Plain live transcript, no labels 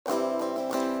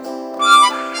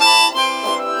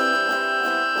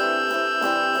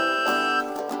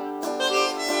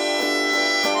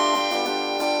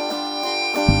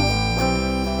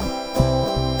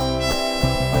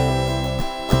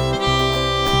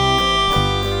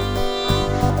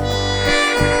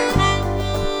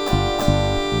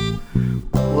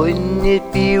Wouldn't it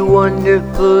be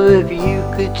wonderful if you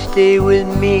could stay with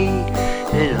me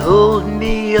and hold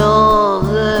me all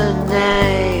the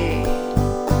night?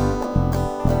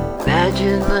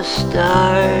 Imagine the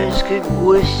stars could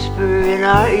whisper in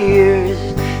our ears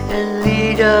and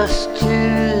lead us to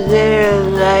their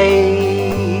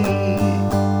light.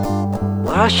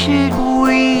 Why should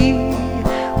we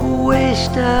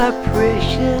waste our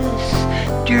precious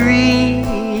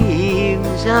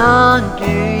dreams on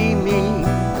dreaming?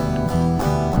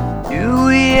 Do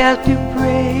we have to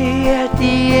pray at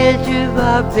the edge of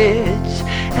our beds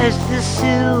as the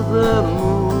silver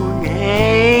moon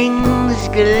hangs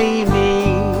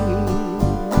gleaming?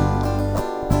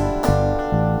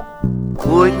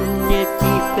 Wouldn't it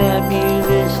be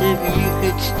fabulous if you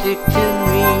could stick to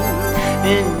me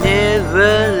and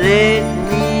never let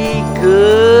me go?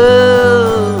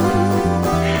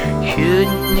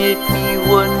 Shouldn't it be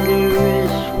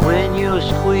wondrous when you're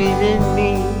squeezing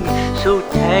me so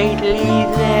tightly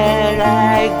that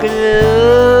I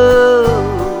glow?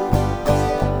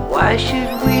 Why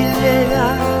should we let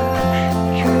our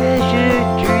treasured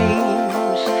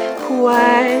dreams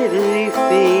quietly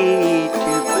fade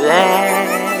to black?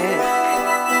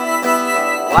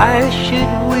 Why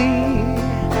should we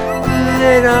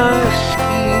let our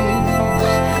schemes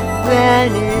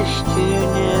vanish to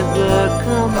never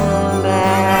come back?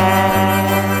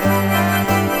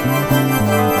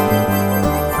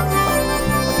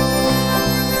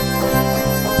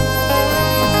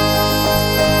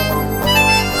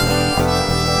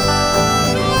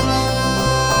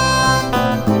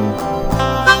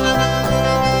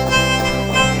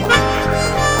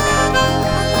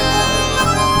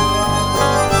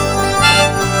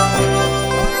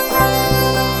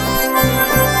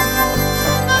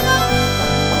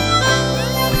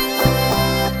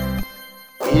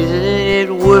 Isn't it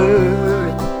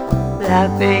worth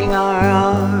wrapping our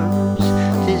arms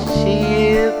to see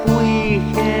if we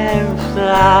can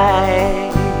fly?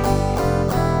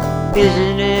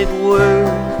 Isn't it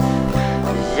worth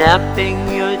zapping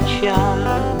your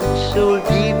charms so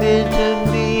deep into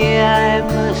me I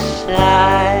must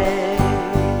sigh?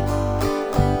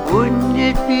 Wouldn't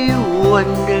it be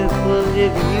wonderful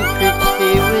if you could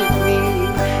stay with me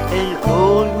and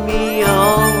hold me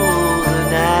all the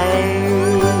night?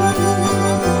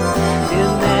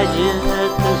 Imagine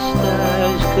that the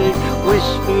stars could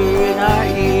whisper in our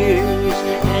ears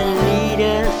and lead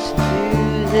us to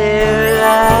their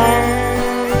light.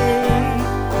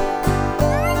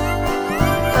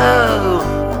 Oh,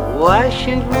 why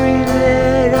should we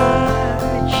let our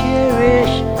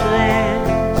cherished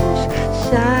plans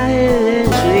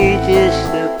silently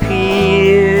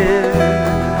disappear?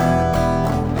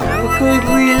 How could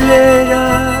we let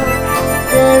our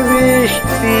cherished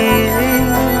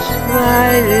feelings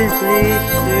violently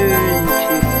turn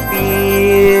to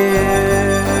fear?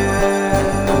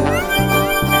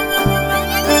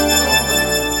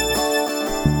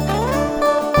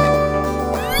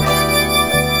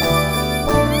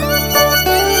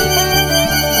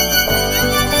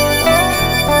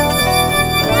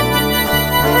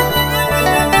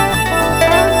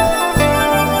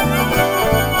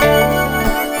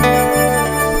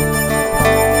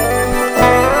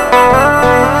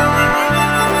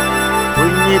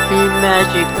 Wouldn't it be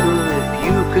magical if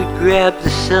you could grab the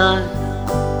sun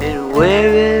and wear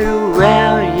it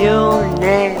around your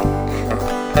neck?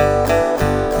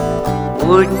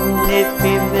 Wouldn't it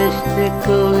be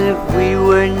mystical if we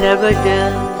were never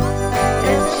done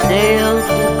and sailed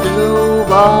the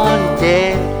globe on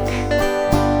deck?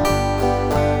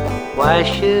 Why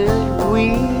should we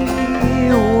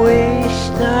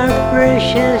waste our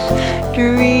precious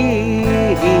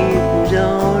dreams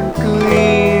on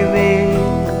dreaming?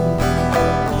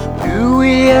 Do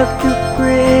we have to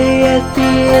pray at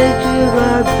the edge of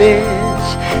our beds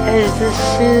as the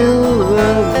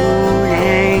silver moon